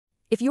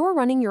If you're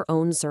running your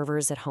own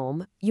servers at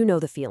home, you know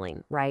the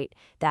feeling, right?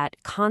 That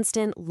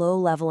constant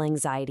low-level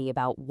anxiety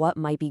about what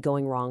might be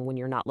going wrong when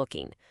you're not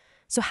looking.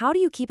 So how do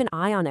you keep an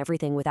eye on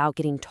everything without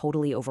getting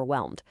totally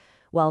overwhelmed?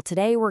 Well,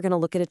 today we're going to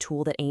look at a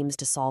tool that aims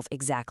to solve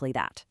exactly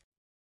that.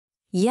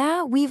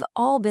 Yeah, we've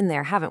all been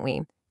there, haven't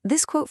we?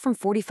 This quote from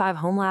 45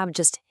 Home Lab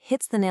just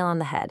hits the nail on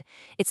the head.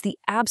 It's the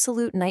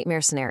absolute nightmare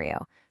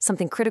scenario.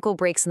 Something critical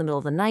breaks in the middle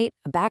of the night,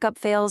 a backup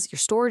fails, your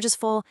storage is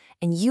full,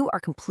 and you are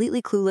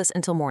completely clueless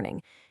until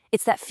morning.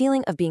 It's that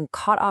feeling of being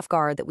caught off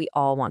guard that we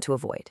all want to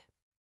avoid.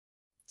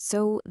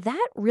 So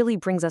that really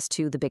brings us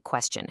to the big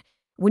question.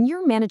 When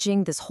you're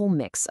managing this whole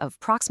mix of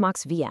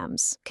Proxmox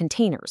VMs,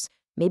 containers,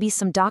 maybe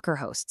some Docker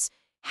hosts,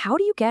 how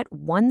do you get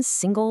one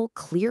single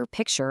clear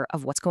picture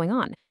of what's going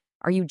on?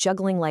 Are you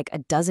juggling like a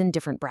dozen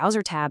different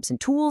browser tabs and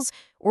tools,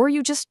 or are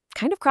you just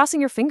kind of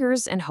crossing your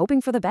fingers and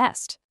hoping for the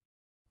best?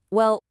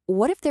 Well,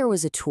 what if there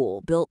was a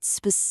tool built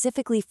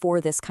specifically for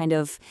this kind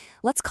of,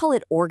 let's call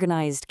it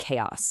organized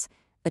chaos?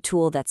 A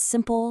tool that's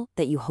simple,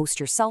 that you host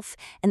yourself,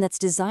 and that's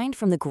designed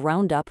from the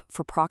ground up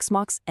for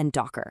Proxmox and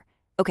Docker.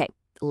 Okay,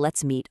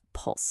 let's meet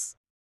Pulse.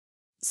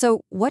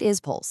 So what is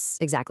Pulse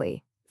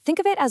exactly? Think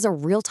of it as a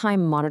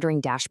real-time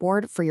monitoring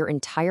dashboard for your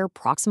entire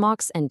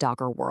Proxmox and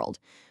Docker world.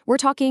 We're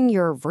talking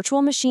your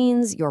virtual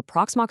machines, your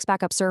Proxmox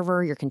Backup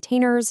Server, your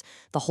containers,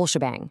 the whole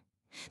shebang.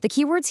 The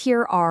keywords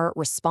here are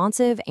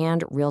responsive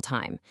and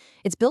real-time.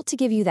 It's built to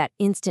give you that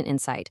instant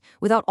insight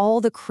without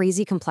all the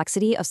crazy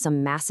complexity of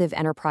some massive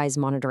enterprise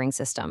monitoring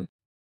system.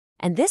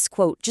 And this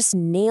quote just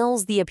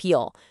nails the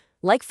appeal.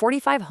 Like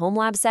 45 Home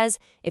Lab says,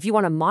 if you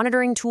want a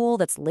monitoring tool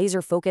that's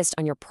laser-focused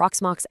on your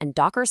Proxmox and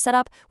Docker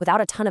setup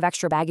without a ton of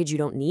extra baggage you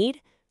don't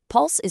need,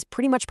 Pulse is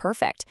pretty much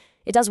perfect.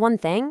 It does one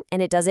thing,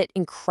 and it does it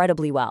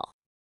incredibly well.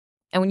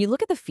 And when you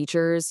look at the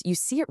features, you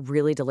see it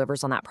really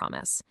delivers on that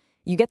promise.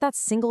 You get that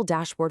single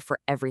dashboard for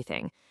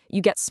everything.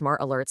 You get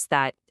smart alerts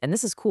that, and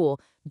this is cool,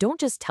 don't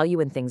just tell you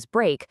when things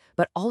break,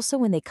 but also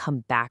when they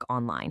come back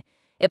online.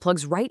 It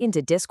plugs right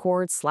into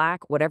Discord,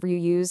 Slack, whatever you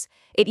use.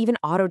 It even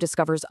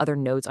auto-discovers other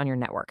nodes on your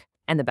network.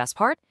 And the best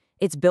part?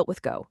 It's built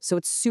with Go, so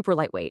it's super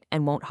lightweight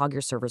and won't hog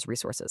your server's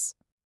resources.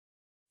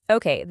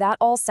 Okay, that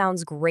all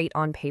sounds great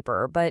on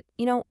paper, but,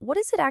 what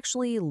does it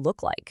actually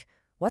look like?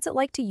 What's it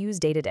like to use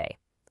day to day?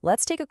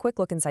 Let's take a quick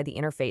look inside the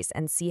interface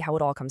and see how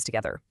it all comes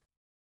together.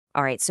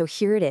 All right, so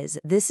here it is.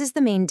 This is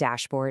the main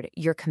dashboard,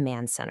 your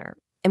command center.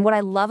 And what I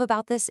love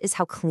about this is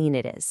how clean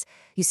it is.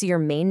 You see your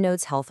main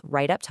node's health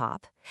right up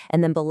top,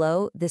 and then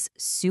below, this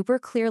super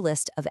clear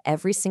list of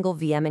every single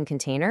VM and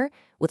container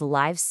with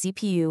live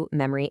CPU,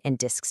 memory, and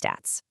disk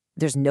stats.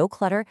 There's no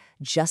clutter,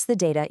 just the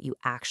data you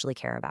actually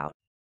care about.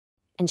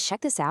 And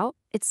check this out,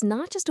 it's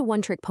not just a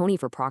one-trick pony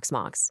for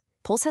Proxmox.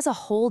 Pulse has a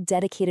whole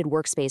dedicated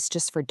workspace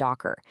just for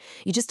Docker.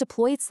 You just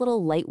deploy its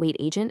little lightweight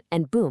agent,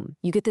 and boom,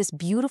 you get this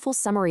beautiful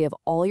summary of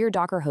all your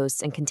Docker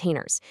hosts and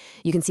containers.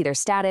 You can see their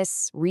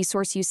status,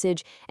 resource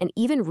usage, and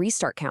even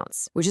restart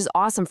counts, which is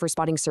awesome for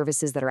spotting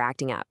services that are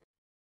acting up.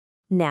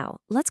 Now,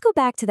 let's go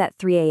back to that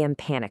 3 a.m.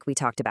 panic we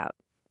talked about.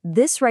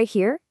 This right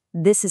here,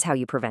 this is how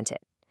you prevent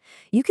it.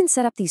 You can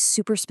set up these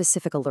super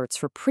specific alerts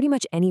for pretty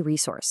much any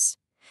resource.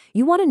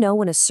 You want to know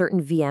when a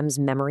certain VM's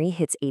memory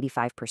hits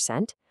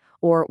 85%,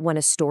 or when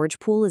a storage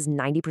pool is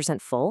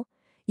 90% full,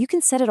 you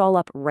can set it all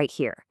up right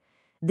here.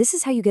 This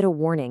is how you get a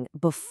warning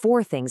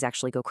before things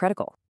actually go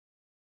critical.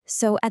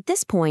 So at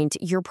this point,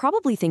 you're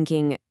probably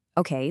thinking,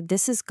 okay,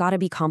 this has got to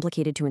be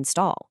complicated to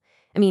install.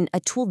 I mean, a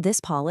tool this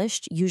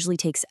polished usually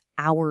takes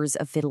hours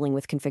of fiddling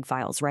with config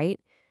files, right?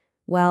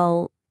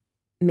 Well,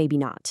 maybe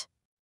not.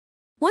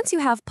 Once you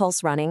have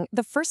Pulse running,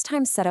 the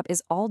first-time setup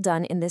is all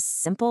done in this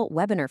simple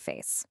web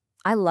interface.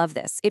 I love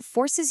this. It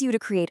forces you to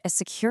create a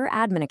secure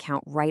admin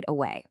account right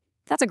away.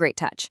 That's a great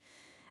touch.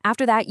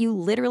 After that, you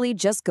literally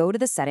just go to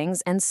the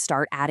settings and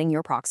start adding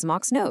your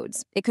Proxmox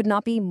nodes. It could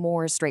not be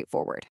more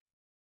straightforward.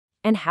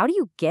 And how do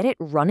you get it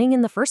running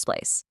in the first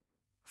place?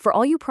 For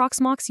all you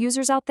Proxmox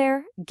users out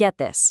there, get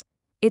this.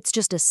 It's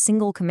just a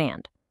single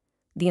command.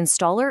 The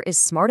installer is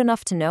smart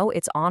enough to know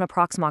it's on a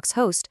Proxmox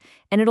host,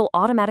 and it'll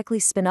automatically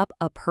spin up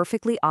a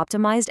perfectly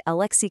optimized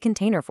LXC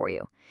container for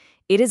you.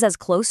 It is as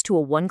close to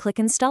a one-click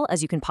install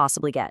as you can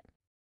possibly get.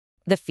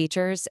 The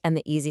features and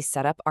the easy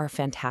setup are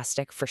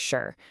fantastic for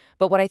sure,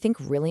 but what I think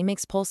really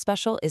makes Pulse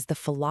special is the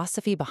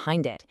philosophy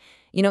behind it.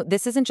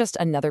 This isn't just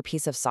another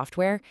piece of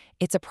software,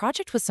 it's a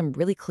project with some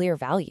really clear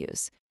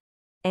values.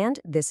 And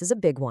this is a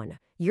big one.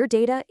 Your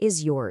data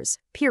is yours,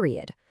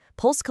 period.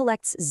 Pulse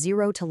collects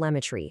zero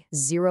telemetry,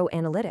 zero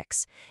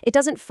analytics. It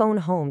doesn't phone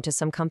home to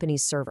some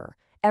company's server.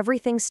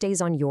 Everything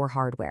stays on your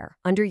hardware,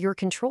 under your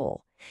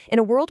control. In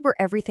a world where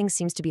everything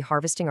seems to be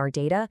harvesting our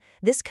data,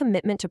 this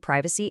commitment to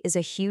privacy is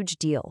a huge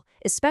deal,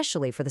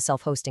 especially for the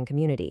self-hosting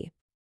community.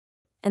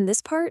 And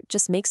this part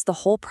just makes the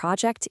whole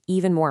project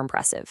even more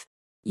impressive.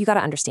 You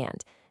gotta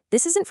understand,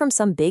 this isn't from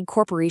some big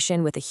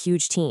corporation with a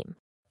huge team.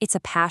 It's a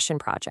passion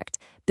project,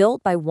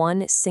 built by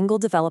one single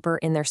developer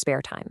in their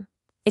spare time.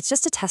 It's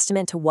just a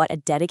testament to what a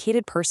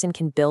dedicated person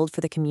can build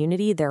for the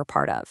community they're a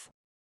part of.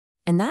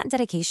 And that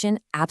dedication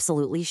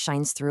absolutely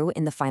shines through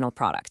in the final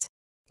product.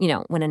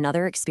 When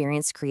another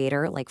experienced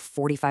creator like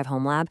 45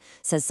 Home Lab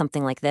says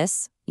something like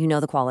this, you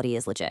know the quality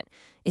is legit.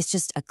 It's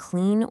just a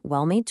clean,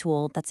 well-made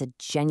tool that's a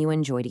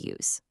genuine joy to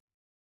use.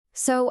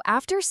 So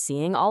after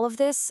seeing all of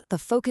this, the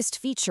focused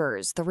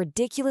features, the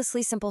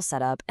ridiculously simple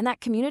setup, and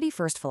that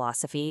community-first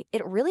philosophy,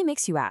 it really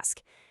makes you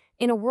ask,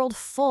 in a world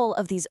full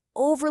of these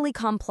overly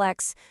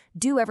complex,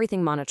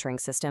 do-everything monitoring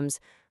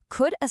systems,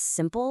 could a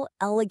simple,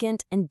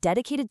 elegant, and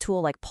dedicated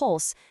tool like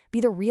Pulse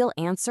be the real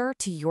answer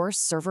to your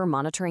server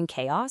monitoring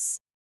chaos?